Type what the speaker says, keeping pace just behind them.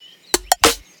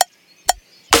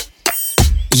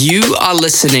You are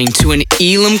listening to an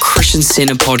Elim Christian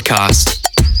Center podcast.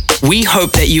 We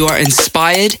hope that you are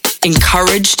inspired,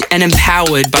 encouraged, and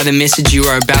empowered by the message you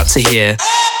are about to hear.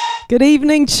 Good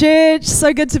evening, church.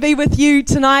 So good to be with you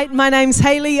tonight. My name's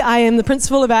Hayley. I am the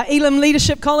principal of our Elim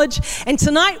Leadership College. And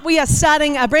tonight we are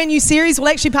starting a brand new series. Well,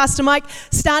 actually, Pastor Mike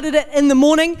started it in the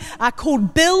morning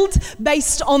called Build,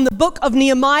 based on the book of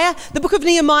Nehemiah. The book of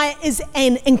Nehemiah is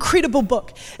an incredible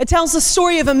book. It tells the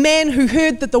story of a man who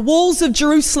heard that the walls of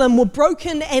Jerusalem were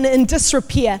broken and in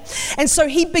disrepair. And so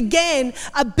he began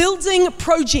a building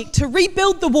project to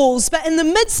rebuild the walls. But in the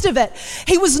midst of it,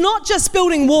 he was not just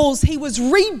building walls, he was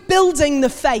rebuilding the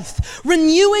faith,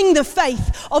 renewing the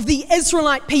faith of the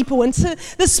Israelite people. And so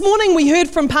this morning we heard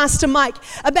from Pastor Mike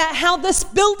about how this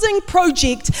building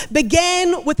project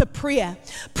began with a prayer.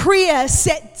 Prayer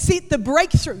set the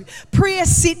breakthrough. Prayer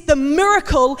set the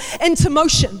miracle into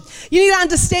motion. You need to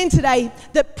understand today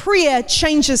that prayer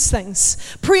changes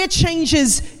things. Prayer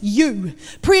changes you.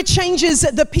 Prayer changes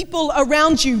the people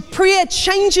around you. Prayer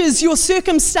changes your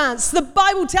circumstance. The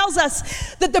Bible tells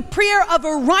us that the prayer of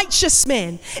a righteous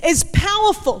man is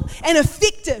powerful and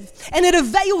effective, and it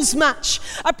avails much.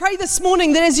 I pray this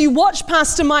morning that as you watch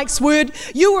Pastor Mike's word,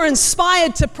 you were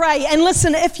inspired to pray. And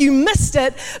listen, if you missed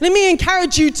it, let me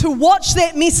encourage you to watch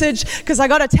that message, because I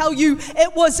got to tell you,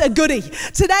 it was a goodie.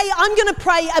 Today, I'm going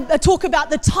to talk about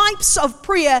the types of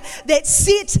prayer that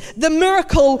set the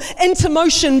miracle into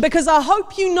motion, because I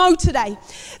hope you know today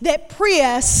that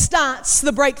prayer starts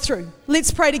the breakthrough.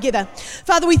 Let's pray together.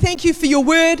 Father, we thank you for your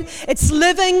word. It's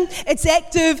living, it's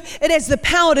active, it has the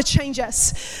power to change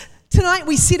us. Tonight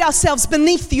we set ourselves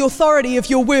beneath the authority of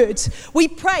your word. We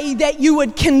pray that you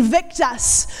would convict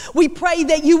us. We pray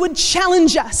that you would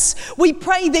challenge us. We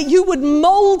pray that you would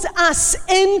mold us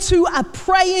into a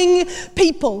praying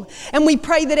people. And we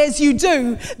pray that as you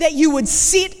do, that you would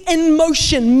set in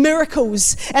motion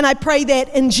miracles. And I pray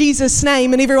that in Jesus'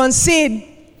 name. And everyone said,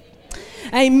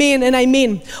 amen and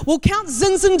amen. Well, Count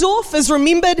Zinzendorf is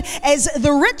remembered as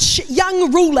the rich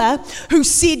young ruler who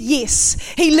said yes.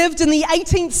 He lived in the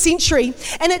 18th century,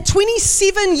 and at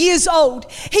 27 years old,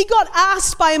 he got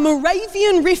asked by a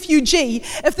Moravian refugee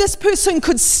if this person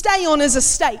could stay on his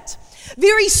estate.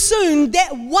 Very soon, that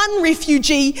one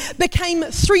refugee became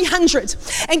 300.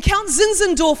 And Count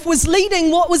Zinzendorf was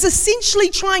leading what was essentially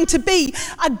trying to be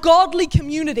a godly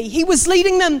community. He was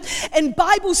leading them in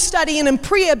Bible study and in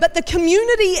prayer, but the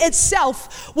community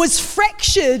itself was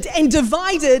fractured and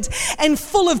divided and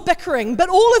full of bickering. But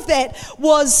all of that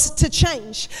was to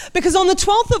change, because on the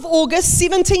 12th of August,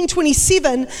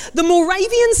 1727, the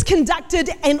Moravians conducted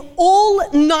an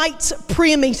all-night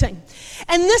prayer meeting.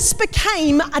 And this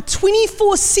became a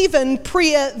 24/7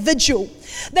 prayer vigil.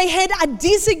 They had a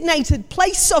designated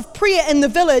place of prayer in the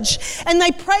village, and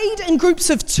they prayed in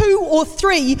groups of 2 or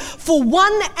 3 for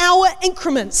 1 hour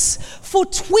increments for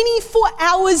 24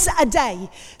 hours a day,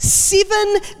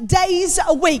 7 days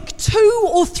a week. 2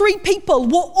 or 3 people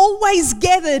were always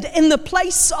gathered in the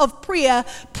place of prayer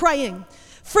praying.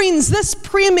 Friends, this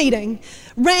prayer meeting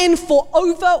ran for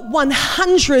over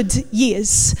 100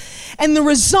 years, and the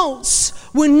results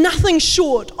were nothing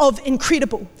short of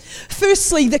incredible.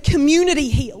 Firstly, the community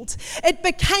healed. It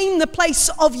became the place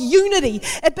of unity.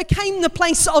 It became the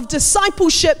place of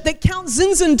discipleship that Count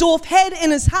Zinzendorf had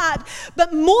in his heart.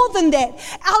 But more than that,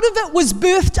 out of it was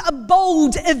birthed a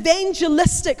bold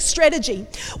evangelistic strategy.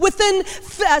 Within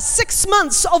 6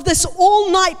 months of this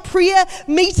all-night prayer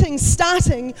meeting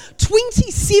starting,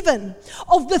 27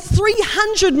 of the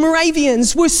 300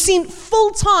 Moravians were sent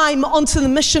full-time onto the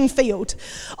mission field.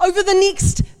 Over the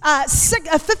next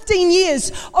 15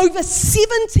 years, over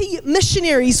 70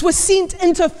 missionaries were sent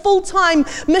into full-time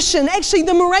mission. Actually,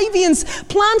 the Moravians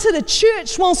planted a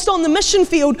church whilst on the mission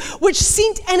field, which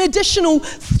sent an additional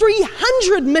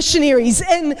 300 missionaries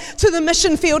into the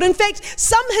mission field. In fact,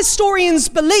 some historians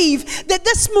believe that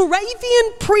this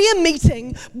Moravian prayer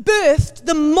meeting birthed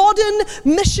the modern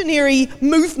missionary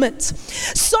movement.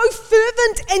 So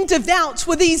fervent and devout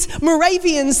were these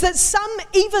Moravians that some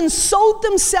even sold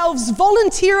themselves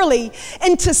voluntarily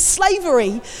into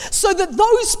slavery so that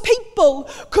those people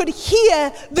could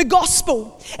hear the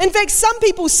gospel. In fact, some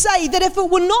people say that if it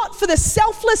were not for the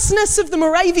selflessness of the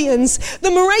Moravians,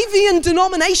 the Moravian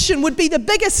denomination would be the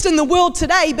biggest in the world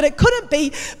today, but it couldn't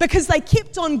be because they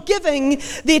kept on giving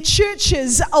their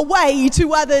churches away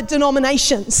to other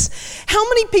denominations. How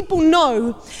many people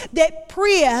know that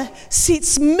prayer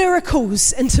sets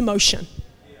miracles into motion?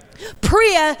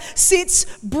 Prayer sets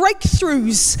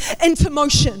breakthroughs into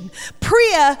motion.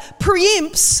 Prayer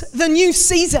preempts the new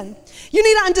season. You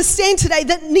need to understand today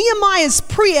that Nehemiah's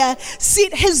prayer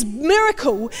set his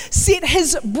miracle, set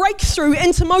his breakthrough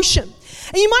into motion.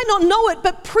 And you might not know it,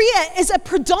 but prayer is a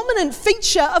predominant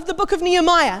feature of the book of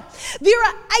Nehemiah. There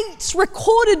are 8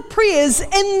 recorded prayers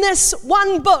in this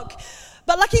one book.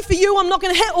 But lucky for you, I'm not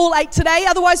going to hit all 8 today,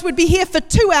 otherwise we'd be here for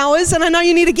 2 hours, and I know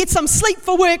you need to get some sleep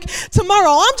for work tomorrow.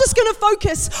 I'm just going to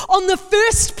focus on the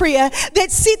first prayer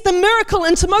that set the miracle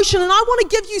into motion, and I want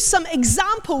to give you some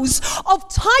examples of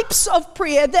types of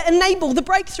prayer that enable the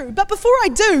breakthrough. But before I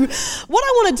do, what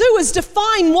I want to do is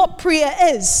define what prayer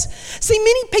is. See,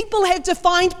 many people have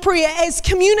defined prayer as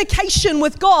communication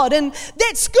with God, and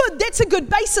that's good, that's a good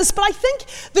basis, but I think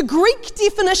the Greek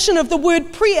definition of the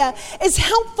word prayer is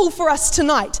helpful for us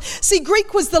tonight. See,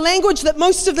 Greek was the language that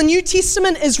most of the New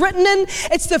Testament is written in.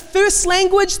 It's the first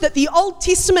language that the Old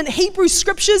Testament Hebrew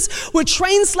scriptures were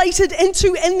translated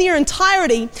into in their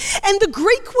entirety. And the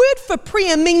Greek word for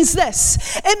prayer means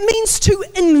this. It means to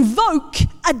invoke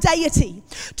a deity,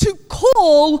 to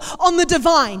call on the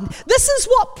divine. This is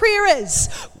what prayer is.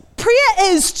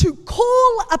 Prayer is to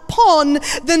call upon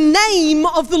the name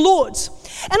of the Lord.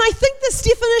 And I think this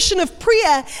definition of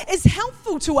prayer is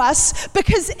helpful to us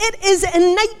because it is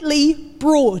innately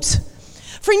broad.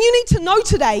 Friend, you need to know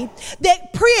today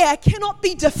that prayer cannot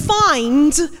be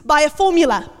defined by a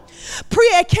formula.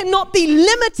 Prayer cannot be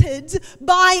limited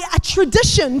by a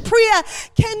tradition. Prayer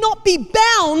cannot be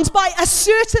bound by a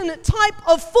certain type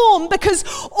of form, because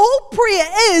all prayer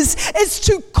is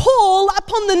to call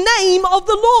upon the name of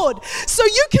the Lord. So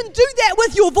you can do that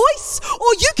with your voice,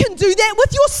 or you can do that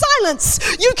with your silence.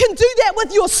 You can do that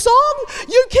with your song.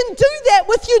 You can do that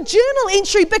with your journal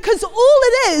entry, because all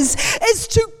it is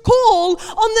to call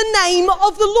on the name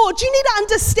of the Lord. You need to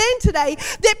understand today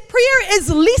that prayer is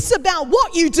less about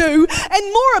what you do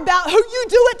and more about who you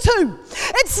do it to.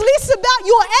 It's less about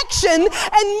your action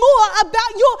and more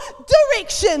about your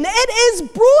direction. It is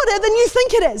broader than you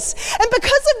think it is. And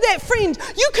because of that, friend,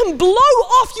 you can blow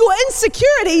off your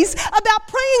insecurities about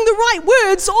praying the right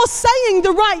words or saying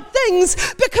the right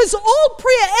things, because all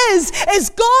prayer is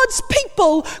God's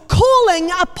people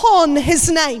calling upon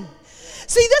His name.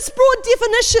 See, this broad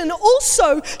definition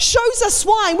also shows us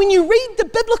why, when you read the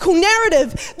biblical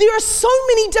narrative, there are so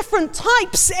many different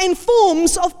types and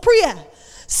forms of prayer.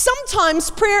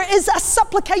 Sometimes prayer is a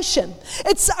supplication.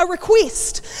 It's a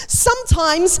request.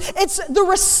 Sometimes it's the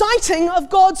reciting of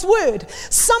God's word.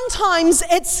 Sometimes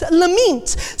it's lament.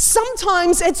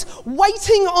 Sometimes it's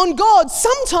waiting on God.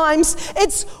 Sometimes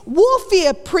it's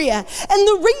warfare prayer. And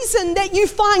the reason that you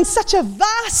find such a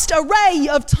vast array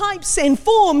of types and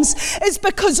forms is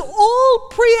because all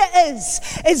prayer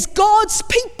is God's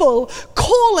people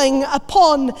calling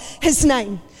upon His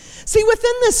name. See,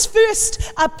 within this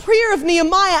first prayer of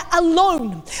Nehemiah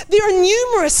alone, there are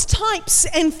numerous types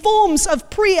and forms of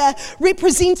prayer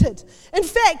represented. In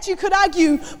fact, you could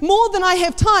argue more than I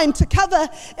have time to cover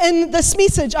in this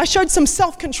message. I showed some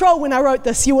self-control when I wrote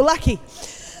this. You were lucky.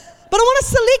 But I want to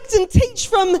select and teach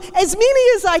from as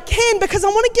many as I can, because I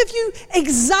want to give you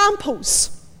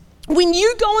examples. When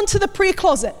you go into the prayer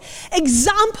closet,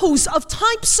 examples of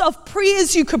types of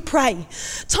prayers you could pray,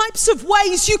 types of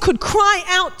ways you could cry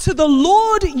out to the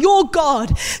Lord your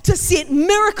God to set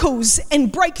miracles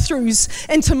and breakthroughs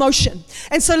into motion.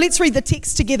 And so let's read the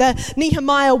text together.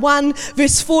 Nehemiah 1,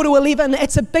 verse 4 to 11.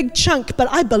 It's a big chunk, but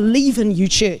I believe in you,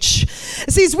 church.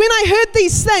 It says, when I heard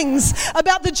these things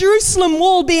about the Jerusalem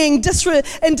wall being in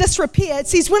disrepair, it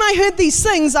says, when I heard these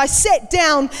things, I sat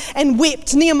down and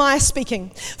wept. Nehemiah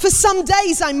speaking. For some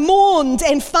days I mourned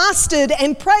and fasted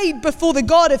and prayed before the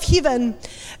God of heaven.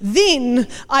 Then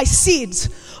I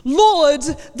said, Lord,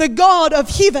 the God of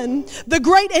heaven, the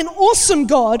great and awesome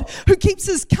God who keeps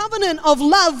His covenant of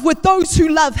love with those who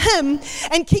love Him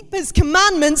and keep His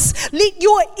commandments, let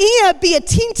your ear be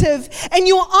attentive and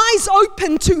your eyes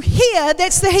open to hear.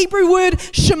 That's the Hebrew word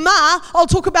Shema. I'll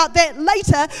talk about that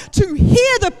later. To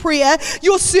hear the prayer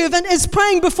your servant is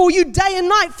praying before you day and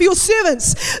night for your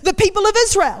servants, the people of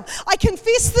Israel. I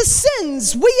confess the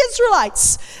sins we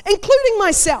Israelites, including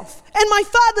myself, and my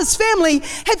father's family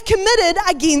have committed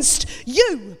against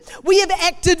you. We have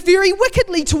acted very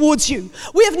wickedly towards you.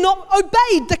 We have not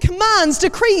obeyed the commands,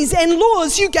 decrees, and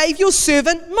laws you gave your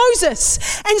servant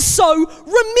Moses. And so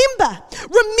remember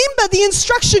the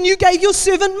instruction you gave your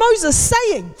servant Moses,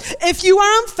 saying, if you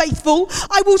are unfaithful,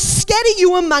 I will scatter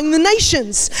you among the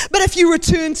nations. But if you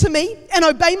return to me and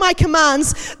obey my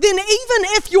commands, then even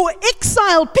if your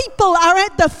exiled people are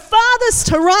at the farthest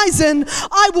horizon,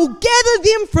 I will gather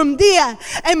them from there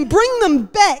and bring them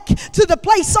back to the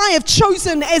place I have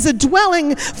chosen as as a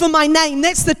dwelling for my name.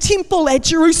 That's the temple at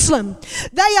Jerusalem.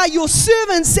 They are your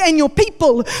servants and your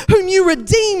people, whom you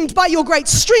redeemed by your great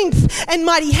strength and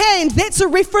mighty hand. That's a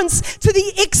reference to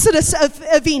the Exodus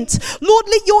event. Lord,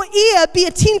 let your ear be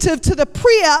attentive to the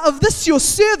prayer of this your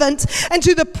servant and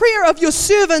to the prayer of your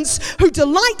servants who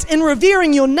delight in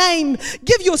revering your name.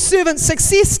 Give your servant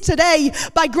success today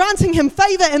by granting him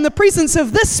favor in the presence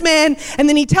of this man. And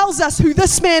then he tells us who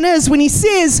this man is when he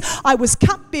says, I was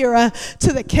cupbearer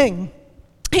to the king.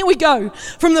 Here we go.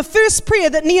 From the first prayer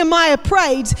that Nehemiah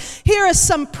prayed, here are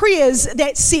some prayers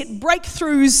that set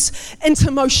breakthroughs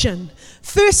into motion.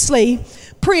 Firstly,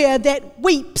 prayer that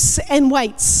weeps and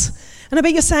waits. And I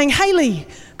bet you're saying, Hayley,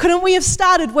 couldn't we have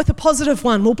started with a positive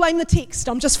one? We'll blame the text.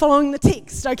 I'm just following the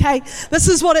text, okay? This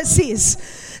is what it says.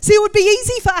 See, it would be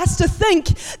easy for us to think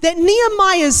that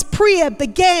Nehemiah's prayer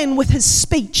began with his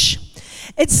speech.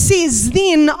 It says,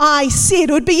 then I said.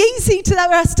 It would be easy for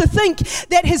us to think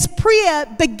that his prayer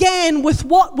began with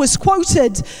what was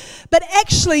quoted. But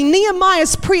actually,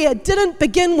 Nehemiah's prayer didn't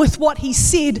begin with what he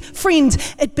said. Friend,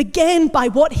 it began by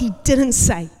what he didn't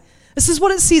say. This is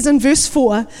what it says in verse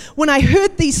 4. When I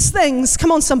heard these things,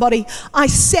 come on somebody, I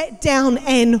sat down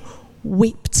and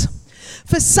wept.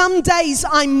 For some days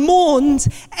I mourned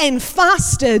and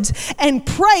fasted and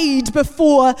prayed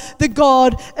before the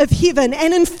God of heaven.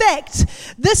 And in fact,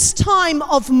 this time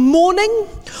of mourning,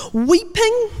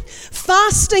 weeping,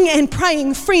 fasting and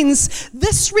praying, friends,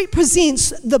 this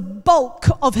represents the bulk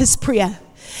of his prayer.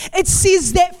 It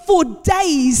says that for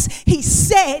days he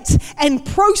sat and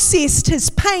processed his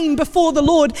pain before the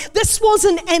Lord. This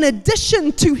wasn't an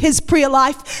addition to his prayer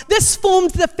life. This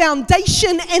formed the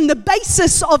foundation and the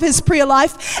basis of his prayer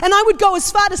life. And I would go as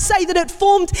far to say that it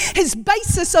formed his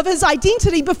basis of his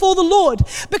identity before the Lord.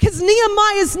 Because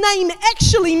Nehemiah's name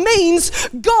actually means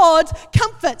God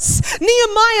comforts.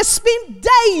 Nehemiah spent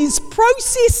days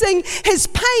processing his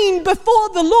pain before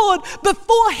the Lord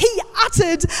before he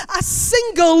uttered a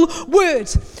single word.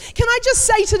 Can I just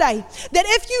say today that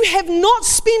if you have not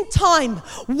spent time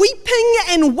weeping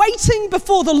and waiting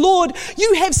before the Lord,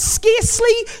 you have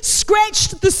scarcely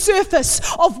scratched the surface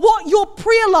of what your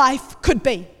prayer life could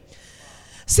be.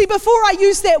 See, before I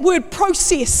used that word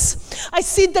process, I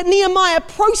said that Nehemiah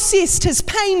processed his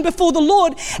pain before the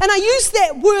Lord. And I used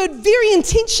that word very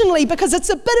intentionally because it's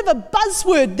a bit of a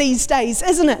buzzword these days,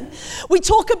 isn't it? We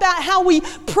talk about how we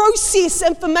process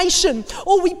information,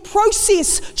 or we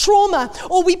process trauma,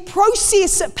 or we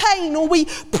process pain, or we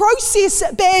process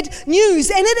bad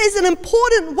news. And it is an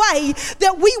important way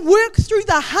that we work through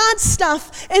the hard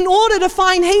stuff in order to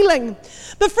find healing.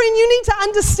 But friend, you need to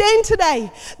understand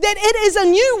today that it is a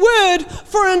new word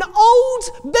for an old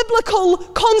biblical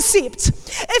concept.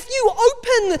 If you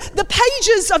open the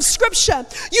pages of Scripture,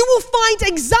 you will find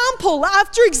example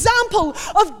after example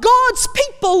of God's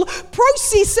people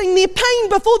processing their pain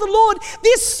before the Lord.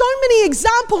 There's so many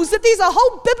examples that there's a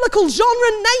whole biblical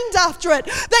genre named after it.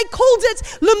 They called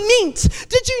it lament.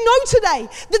 Did you know today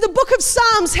that the book of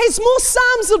Psalms has more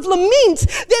psalms of lament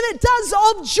than it does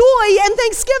of joy and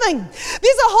thanksgiving?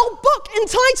 There's a whole book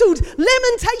entitled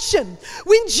Lamentation,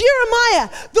 when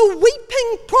Jeremiah, the weeping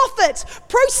prophet,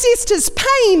 processed his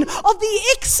pain of the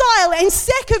exile and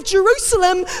sack of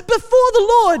Jerusalem before the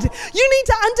Lord. You need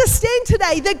to understand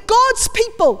today that God's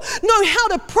people know how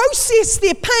to process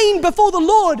their pain before the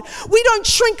Lord. We don't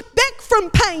shrink back from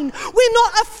pain. We're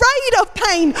not afraid of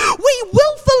pain. We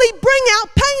willfully bring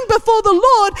out pain before the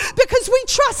Lord because we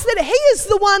trust that He is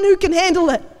the one who can handle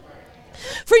it.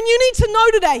 Friend, you need to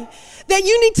know today that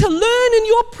you need to learn in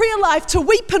your prayer life to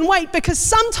weep and wait, because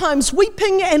sometimes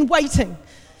weeping and waiting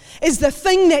is the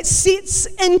thing that sets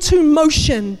into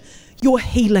motion your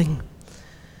healing.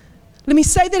 Let me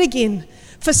say that again.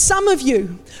 For some of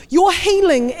you, your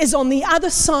healing is on the other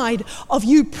side of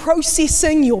you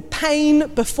processing your pain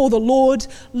before the Lord.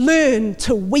 Learn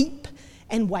to weep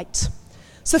and wait.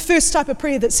 It's the first type of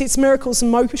prayer that sets miracles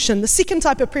in motion. The second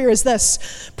type of prayer is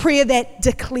this, prayer that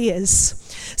declares.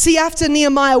 See, after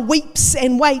Nehemiah weeps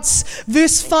and waits,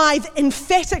 verse 5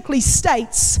 emphatically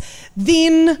states,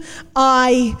 then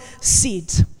I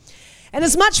said. And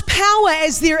as much power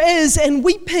as there is in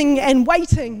weeping and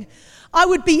waiting, I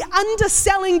would be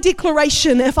underselling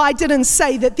declaration if I didn't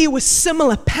say that there was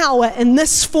similar power in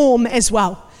this form as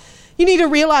well. You need to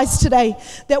realize today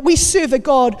that we serve a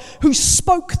God who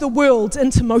spoke the world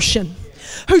into motion,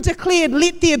 who declared,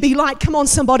 let there be light, come on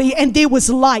somebody, and there was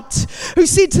light, who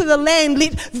said to the land,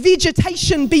 let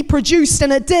vegetation be produced,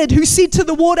 and it did, who said to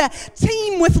the water,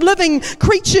 teem with living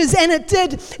creatures, and it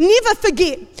did. Never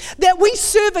forget that we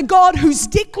serve a God whose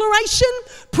declaration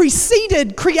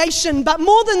preceded creation. But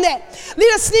more than that,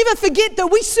 let us never forget that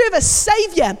we serve a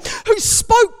Savior who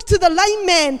spoke to the lame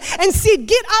man and said,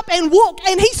 get up and walk,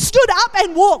 and he stood up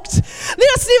and walked. Let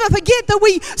us never forget that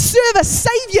we serve a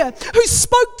Savior who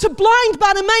spoke to blind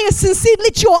Bartimaeus and said,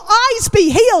 let your eyes be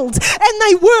healed, and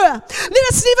they were. Let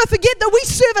us never forget that we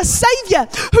serve a Savior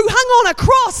who hung on a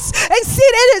cross and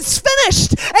said, it is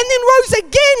finished, and then rose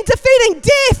again, defeating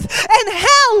death and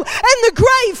hell and the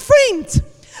grave. Friend,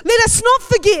 let us not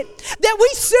forget that we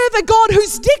serve a God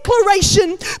whose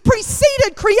declaration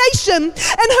preceded creation and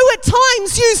who at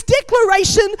times used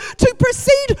declaration to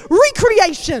precede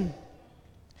recreation.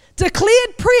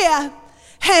 Declared prayer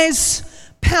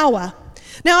has power.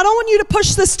 Now, I don't want you to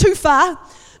push this too far.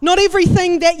 Not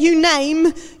everything that you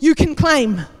name, you can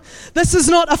claim. This is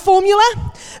not a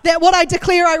formula that what I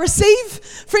declare I receive.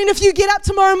 Friend, if you get up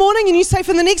tomorrow morning and you say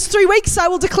for the next 3 weeks, I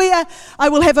will declare I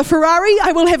will have a Ferrari,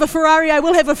 I will have a Ferrari, I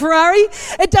will have a Ferrari.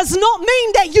 It does not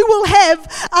mean that you will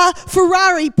have a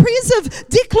Ferrari. Prayers of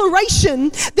declaration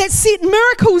that set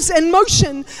miracles in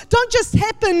motion don't just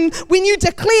happen when you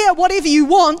declare whatever you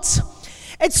want.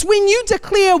 It's when you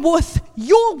declare with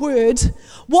your word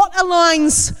what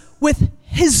aligns with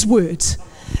His word.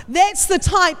 That's the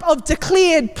type of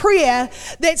declared prayer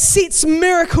that sets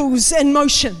miracles in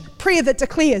motion. Prayer that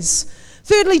declares.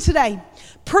 Thirdly today,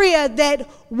 prayer that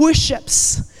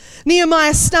worships.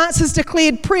 Nehemiah starts his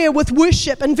declared prayer with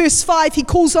worship. In verse 5, he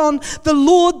calls on the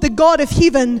Lord, the God of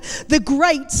heaven, the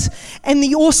great and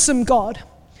the awesome God.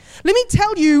 Let me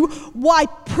tell you why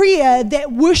prayer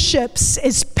that worships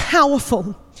is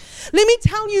powerful. Let me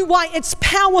tell you why it's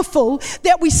powerful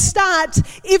that we start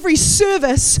every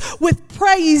service with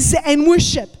praise and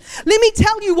worship. Let me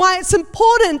tell you why it's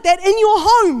important that in your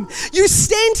home you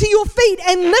stand to your feet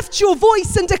and lift your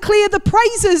voice and declare the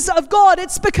praises of God.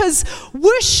 It's because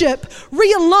worship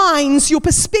realigns your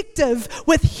perspective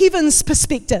with heaven's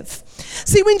perspective.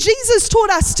 See, when Jesus taught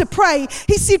us to pray,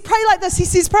 He said, pray like this. He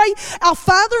says, pray, our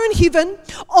Father in heaven,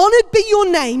 honored be your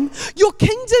name, your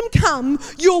kingdom come,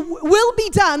 your will be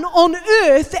done on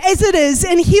earth as it is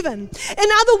in heaven. In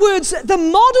other words, the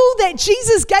model that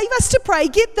Jesus gave us to pray,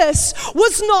 get this,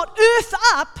 was not earth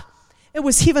up, it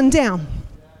was heaven down.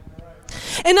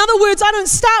 In other words, I don't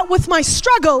start with my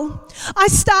struggle, I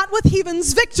start with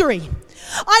heaven's victory.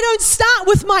 I don't start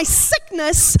with my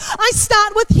sickness, I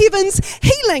start with heaven's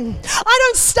healing. I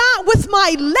don't start with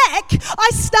my lack, I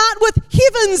start with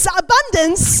heaven's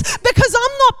abundance, because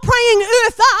I'm not praying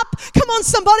earth up. Come on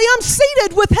somebody, I'm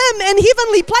seated with Him in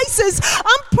heavenly places.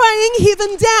 I'm praying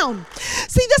heaven down.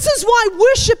 See, this is why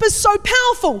worship is so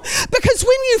powerful, because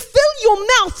when you fill your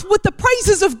mouth with the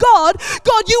praises of God,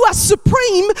 God, you are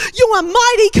supreme, you are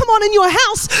mighty, come on, in your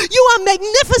house, you are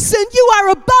magnificent, you are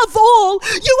above all,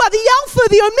 you are the Alpha,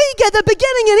 the Omega, the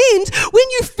beginning and end. When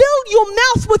you fill your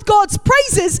mouth with God's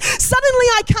praises, suddenly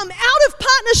I come out of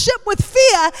partnership with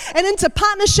fear and into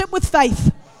partnership with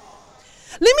faith.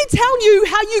 Let me tell you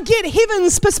how you get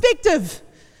heaven's perspective.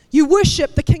 You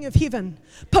worship the King of Heaven.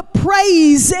 Put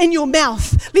praise in your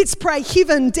mouth. Let's pray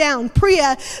heaven down.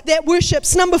 Prayer that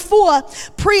worships. Number 4,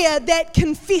 prayer that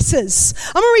confesses.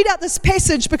 I'm going to read out this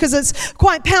passage because it's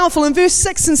quite powerful. In verse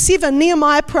 6 and 7,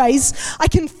 Nehemiah prays, I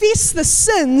confess the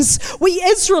sins we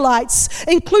Israelites,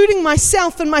 including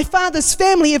myself and my father's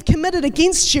family, have committed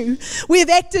against you. We have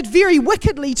acted very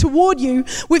wickedly toward you.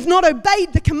 We've not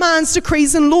obeyed the commands,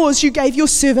 decrees, and laws you gave your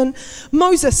servant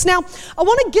Moses. Now, I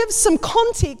want to give some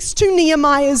context to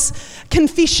Nehemiah's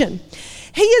confession.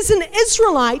 He is an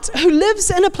Israelite who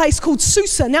lives in a place called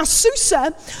Susa. Now,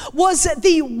 Susa was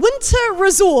the winter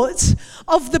resort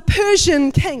of the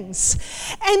Persian kings.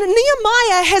 And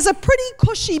Nehemiah has a pretty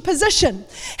cushy position.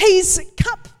 He's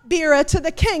cupbearer to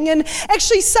the king. And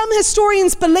actually, some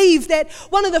historians believe that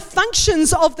one of the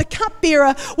functions of the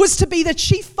cupbearer was to be the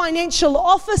chief financial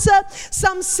officer.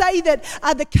 Some say that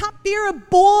the cupbearer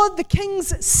bore the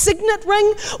king's signet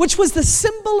ring, which was the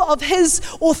symbol of his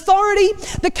authority.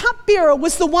 The cupbearer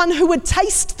was the one who would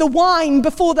taste the wine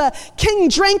before the king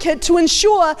drank it to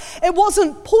ensure it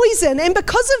wasn't poison. And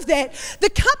because of that, the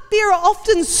cupbearer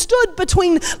often stood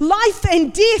between life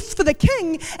and death for the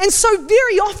king, and so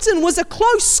very often was a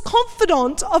close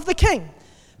confidant of the king.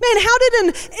 Man, how did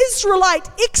an Israelite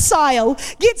exile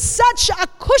get such a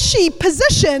cushy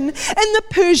position in the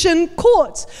Persian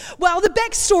court? Well, the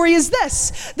backstory is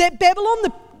this, that Babylon,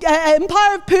 the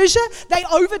Empire of Persia, they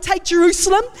overtake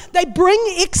Jerusalem, they bring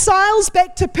exiles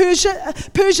back to Persia,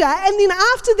 and then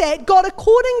after that, God,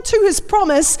 according to His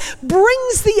promise,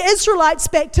 brings the Israelites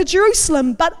back to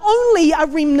Jerusalem, but only a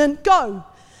remnant go.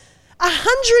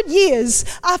 100 years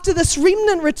after this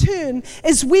remnant return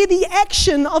is where the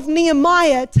action of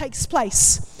Nehemiah takes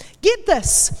place. Get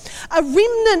this, a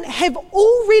remnant have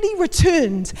already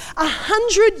returned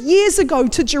 100 years ago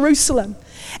to Jerusalem,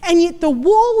 and yet the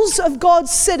walls of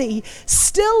God's city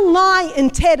still lie in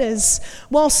tatters,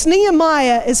 whilst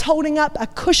Nehemiah is holding up a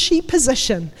cushy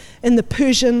position in the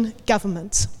Persian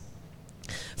government.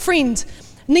 Friend,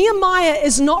 Nehemiah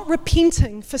is not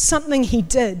repenting for something he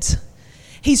did.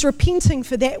 He's repenting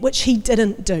for that which he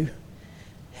didn't do.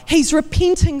 He's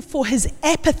repenting for his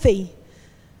apathy,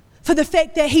 for the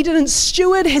fact that he didn't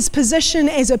steward his position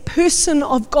as a person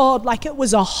of God like it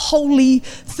was a holy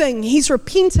thing. He's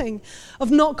repenting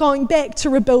of not going back to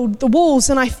rebuild the walls.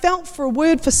 And I felt for a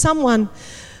word for someone,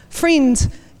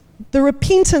 friend, the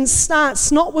repentance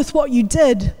starts not with what you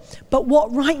did, but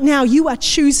what right now you are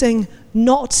choosing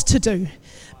not to do.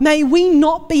 May we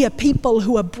not be a people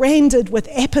who are branded with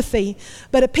apathy,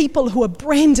 but a people who are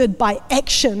branded by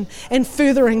action and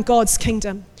furthering God's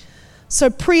kingdom. So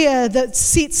prayer that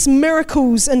sets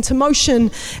miracles into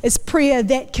motion is prayer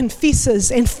that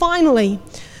confesses. And finally,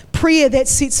 prayer that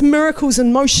sets miracles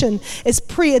in motion is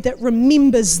prayer that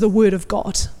remembers the word of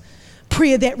God.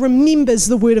 Prayer that remembers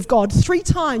the word of God. 3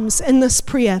 times in this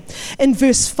prayer, in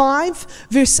verse 5,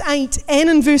 verse 8, and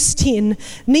in verse 10,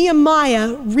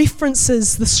 Nehemiah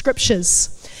references the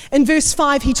scriptures. In verse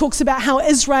 5, he talks about how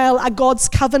Israel are God's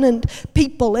covenant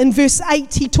people. In verse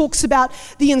 8, he talks about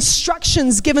the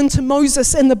instructions given to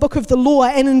Moses in the book of the law.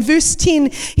 And in verse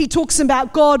 10, he talks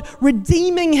about God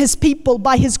redeeming his people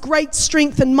by his great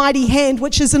strength and mighty hand,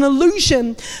 which is an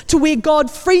allusion to where God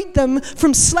freed them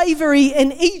from slavery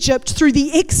in Egypt through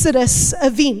the Exodus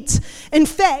event. In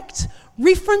fact,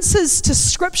 references to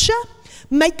scripture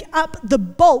make up the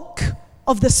bulk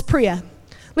of this prayer.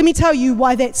 Let me tell you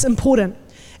why that's important.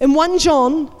 In 1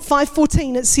 John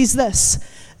 5:14, it says this: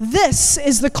 "This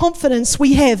is the confidence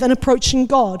we have in approaching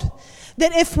God,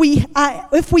 that if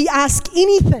we ask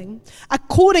anything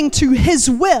according to his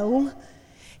will,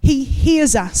 he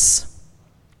hears us."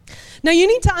 Now you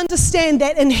need to understand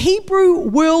that in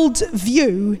Hebrew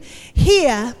worldview,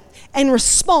 hear and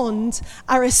respond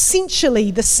are essentially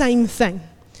the same thing.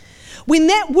 When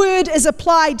that word is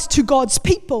applied to God's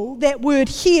people, that word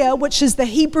hear, which is the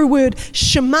Hebrew word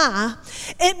shema,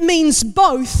 it means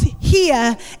both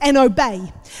hear and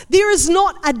obey. There is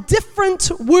not a different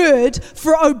word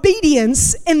for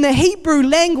obedience in the Hebrew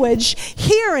language.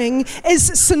 Hearing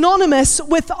is synonymous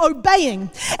with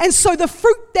obeying. And so the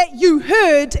fruit that you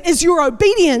heard is your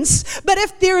obedience. But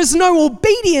if there is no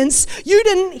obedience, you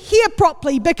didn't hear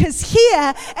properly, because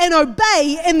hear and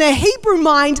obey in the Hebrew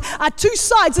mind are 2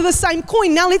 sides of the same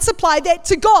coin. Now let's apply that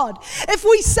to God. If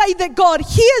we say that God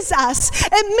hears us,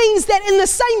 it means that in the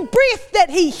same breath that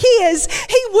he hears,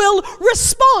 he will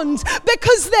respond,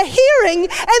 because the hearing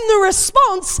and the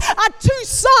response are 2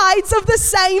 sides of the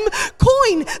same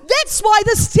coin. That's why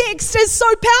this text is so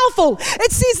powerful.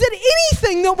 It says that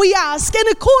anything that we ask in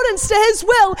accordance to his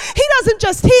will, he doesn't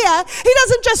just hear, he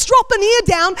doesn't just drop an ear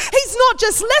down, he's not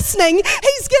just listening,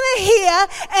 he's going to hear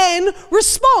and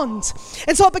respond.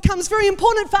 And so it becomes very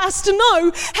important for us to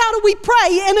know, how do we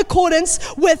pray in accordance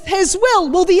with his will?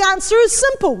 Well, the answer is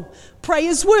simple: pray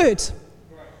his word.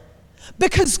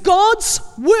 Because God's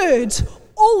word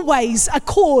always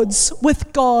accords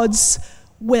with God's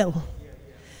will.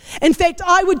 In fact,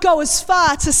 I would go as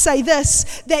far to say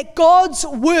this, that God's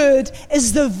word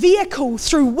is the vehicle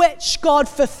through which God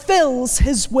fulfills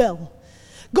his will.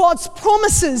 God's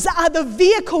promises are the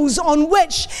vehicles on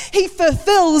which he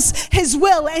fulfills his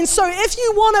will. And so if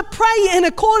you want to pray in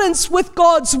accordance with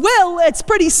God's will, it's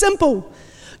pretty simple.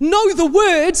 Know the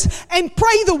word and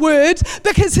pray the word,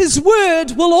 because his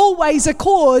word will always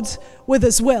accord with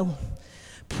his will.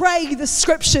 Pray the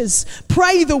scriptures,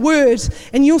 pray the word,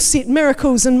 and you'll set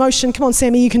miracles in motion. Come on,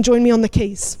 Sammy, you can join me on the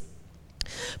keys.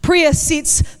 Prayer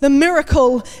sets the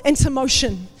miracle into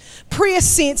motion. Prayer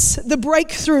sets the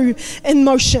breakthrough in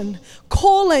motion.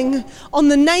 Calling on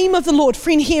the name of the Lord,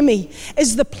 friend, hear me,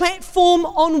 is the platform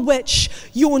on which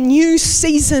your new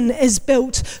season is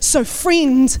built. So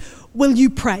friend, will you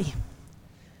pray?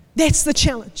 That's the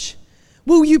challenge.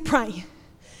 Will you pray?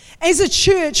 As a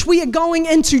church, we are going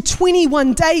into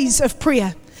 21 days of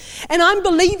prayer. And I'm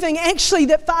believing actually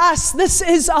that for us, this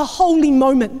is a holy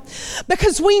moment,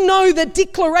 because we know that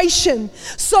declaration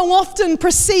so often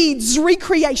precedes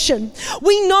recreation.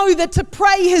 We know that to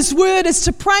pray his word is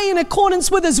to pray in accordance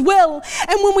with his will.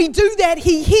 And when we do that,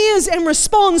 he hears and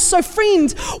responds. So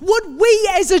friend, would we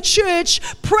as a church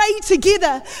pray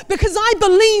together? Because I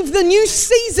believe the new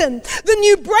season, the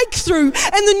new breakthrough,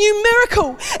 and the new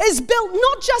miracle is built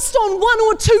not just on 1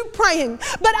 or 2 praying,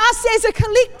 but us as a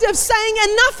collective saying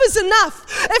enough is is enough.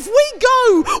 If we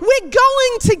go, we're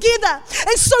going together.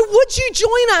 And so would you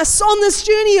join us on this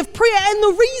journey of prayer? And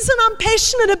the reason I'm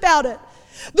passionate about it,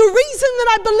 the reason that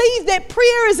I believe that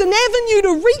prayer is an avenue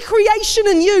to recreation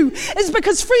in you is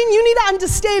because, friend, you need to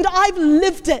understand I've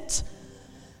lived it.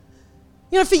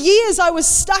 You know, for years I was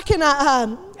stuck in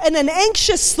an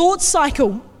anxious thought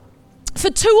cycle. For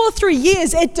 2 or 3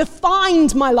 years, it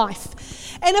defined my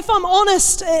life. And if I'm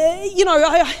honest,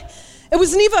 it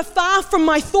was never far from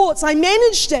my thoughts. I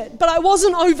managed it, but I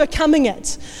wasn't overcoming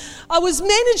it. I was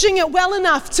managing it well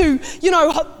enough to,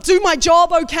 do my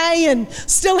job okay and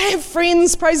still have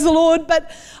friends, praise the Lord,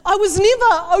 but I was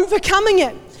never overcoming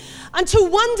it. Until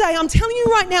one day, I'm telling you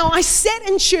right now, I sat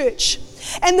in church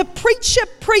and the preacher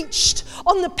preached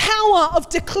on the power of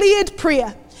declared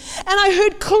prayer. And I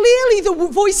heard clearly the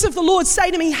voice of the Lord say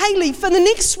to me, Hayley, for the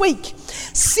next week,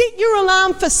 set your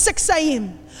alarm for 6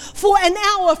 a.m. For an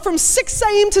hour from 6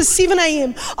 a.m. to 7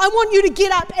 a.m. I want you to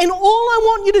get up, and all I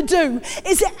want you to do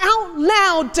is out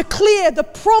loud declare the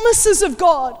promises of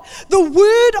God, the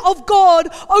word of God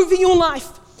over your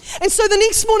life. And so the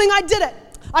next morning I did it.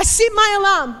 I set my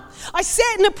alarm. I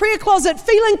sat in a prayer closet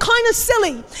feeling kind of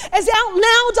silly as out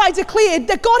loud I declared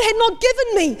that God had not given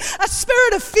me a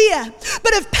spirit of fear,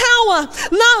 but of power,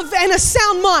 love, and a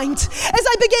sound mind. As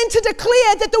I began to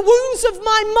declare that the wounds of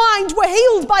my mind were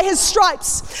healed by His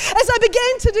stripes. As I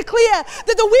began to declare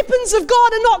that the weapons of God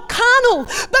are not carnal,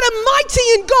 but are mighty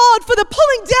in God for the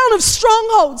pulling down of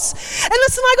strongholds. And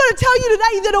listen, I got to tell you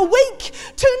today that a week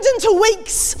turned into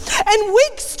weeks, and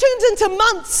weeks turned into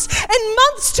months, and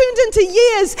months turned into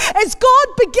years, as God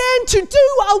began to do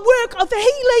a work of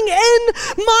healing in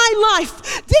my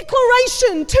life.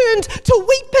 Declaration turned to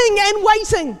weeping and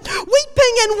waiting.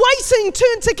 Weeping and waiting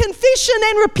turned to confession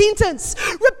and repentance.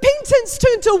 Repentance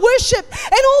turned to worship,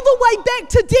 and all the way back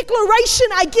to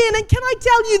declaration again. And can I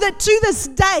tell you that to this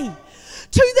day,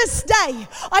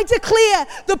 I declare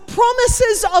the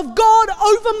promises of God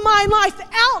over my life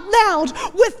out loud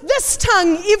with this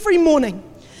tongue every morning.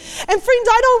 And friend,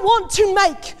 I don't want to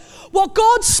make what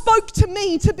God spoke to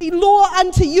me to be law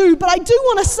unto you, but I do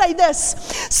want to say this.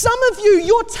 Some of you,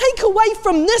 your takeaway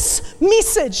from this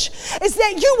message is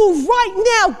that you will right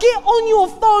now get on your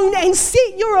phone and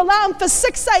set your alarm for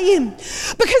 6 a.m.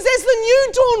 Because as the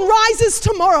new dawn rises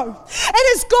tomorrow, and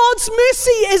as God's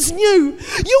mercy is new,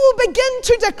 you will begin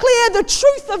to declare the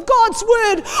truth of God's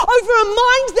word over a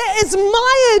mind that is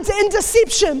mired in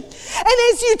deception. And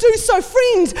as you do so,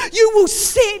 friend, you will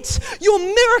set your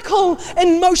miracle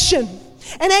in motion.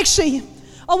 And actually,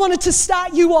 I wanted to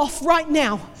start you off right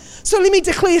now. So let me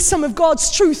declare some of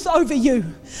God's truth over you,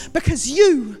 because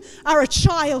you are a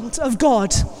child of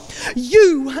God.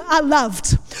 You are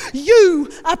loved. You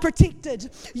are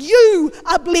protected. You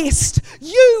are blessed.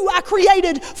 You are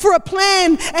created for a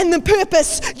plan and the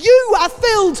purpose. You are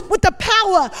filled with the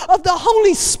power of the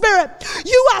Holy Spirit.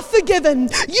 You are forgiven.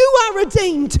 You are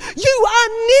redeemed. You are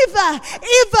never,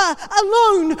 ever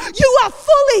alone. You are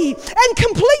fully and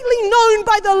completely known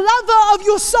by the lover of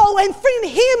your soul. And friend,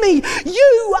 hear me.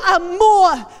 You are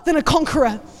more than a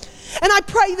conqueror. And I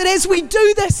pray that as we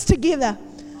do this together,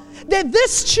 that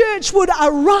this church would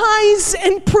arise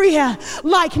in prayer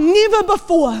like never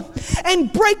before,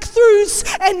 and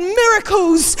breakthroughs and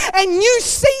miracles and new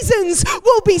seasons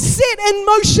will be set in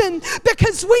motion,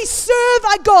 because we serve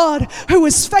a God who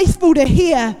is faithful to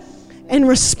hear and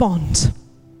respond.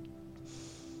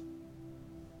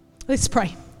 Let's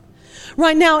pray.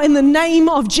 Right now, in the name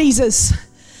of Jesus,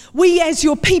 we as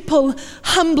your people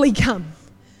humbly come.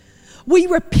 We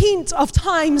repent of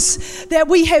times that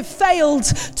we have failed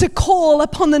to call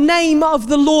upon the name of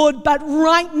the Lord, but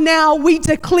right now we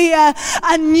declare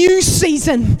a new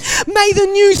season. May the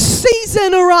new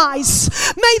season arise.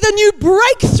 May the new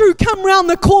breakthrough come round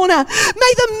the corner.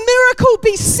 May the miracle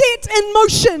be set in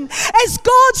motion as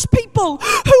God's people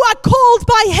who are called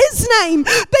by His name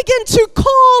begin to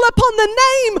call upon the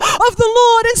name of the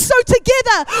Lord. And so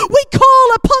together we call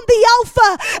upon the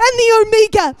Alpha and the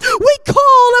Omega. We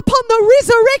call upon the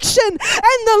resurrection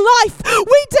and the life.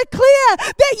 We declare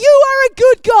that you are a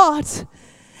good God,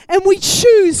 and we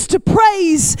choose to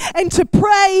praise and to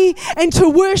pray and to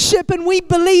worship, and we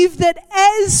believe that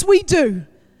as we do,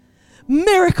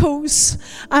 miracles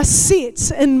are set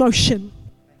in motion.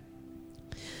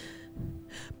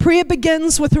 Prayer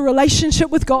begins with a relationship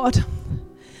with God.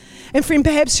 And friend,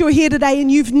 perhaps you're here today and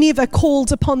you've never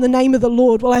called upon the name of the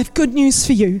Lord. Well, I have good news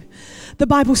for you. The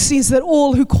Bible says that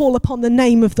all who call upon the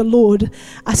name of the Lord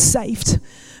are saved.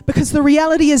 Because the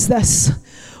reality is this: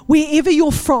 wherever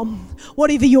you're from,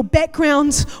 whatever your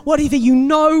background, whatever you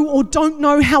know or don't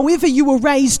know, however you were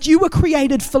raised, you were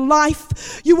created for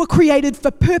life. You were created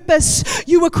for purpose.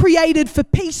 You were created for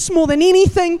peace more than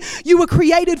anything. You were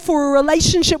created for a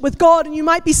relationship with God. And you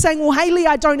might be saying, well, Hayley,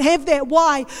 I don't have that.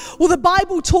 Why? Well, the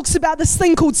Bible talks about this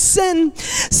thing called sin.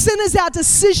 Sin is our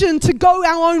decision to go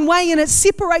our own way, and it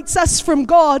separates us from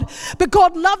God. But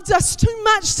God loved us too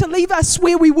much to leave us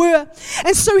where we were.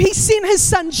 And so he sent his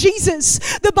son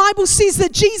Jesus. The Bible says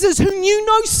that Jesus, who knew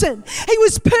no sin, he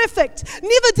was perfect,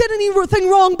 never did anything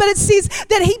wrong, but it says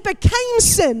that he became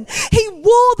sin. He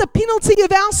wore the penalty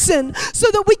of our sin so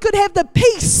that we could have the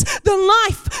peace, the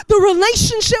life, the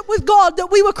relationship with God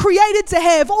that we were created to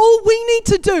have. All we need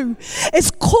to do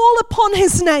is call upon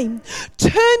his name,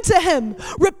 turn to him,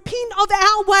 repent of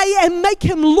our way, and make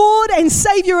him Lord and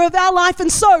Savior of our life.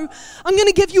 And so I'm going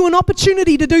to give you an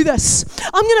opportunity to do this.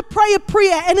 I'm going to pray a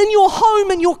prayer, and in your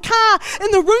home, in your car,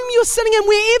 in the room you're sitting in,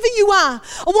 wherever you are,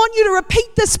 I want you to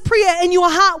repeat this prayer in your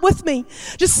heart with me.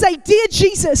 Just say, Dear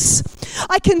Jesus,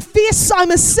 I confess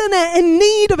I'm a sinner in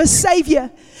need of a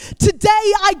Savior. Today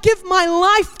I give my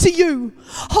life to you,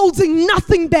 holding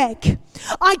nothing back.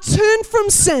 I turn from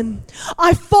sin.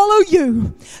 I follow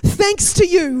you. Thanks to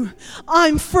you,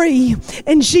 I'm free.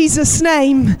 In Jesus'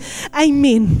 name,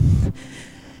 amen.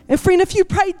 And friend, if you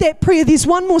prayed that prayer, there's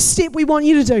one more step we want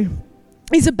you to do.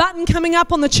 There's a button coming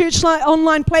up on the church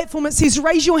online platform. It says,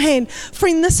 raise your hand.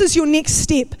 Friend, this is your next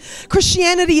step.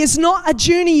 Christianity is not a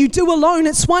journey you do alone.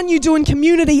 It's one you do in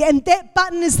community. And that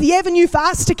button is the avenue for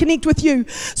us to connect with you.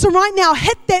 So right now,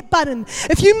 hit that button.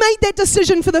 If you made that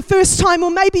decision for the first time,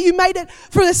 or maybe you made it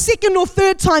for the second or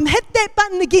third time, hit that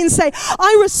button again. Say,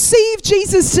 I receive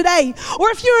Jesus today. Or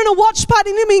if you're in a watch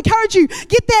party, let me encourage you,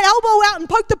 get that elbow out and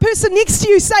poke the person next to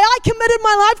you. Say, I committed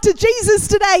my life to Jesus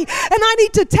today, and I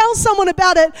need to tell someone about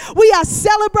it. We are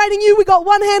celebrating you. We got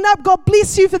one hand up. God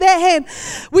bless you for that hand.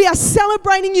 We are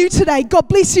celebrating you today. God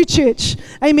bless you, church.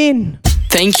 Amen.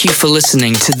 Thank you for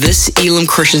listening to this Elim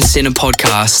Christian Center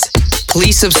podcast.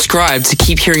 Please subscribe to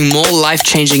keep hearing more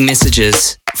life-changing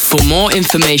messages. For more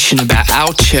information about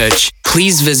our church,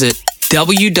 please visit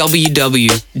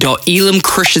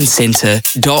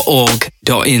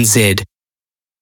www.elimchristiancenter.org.nz.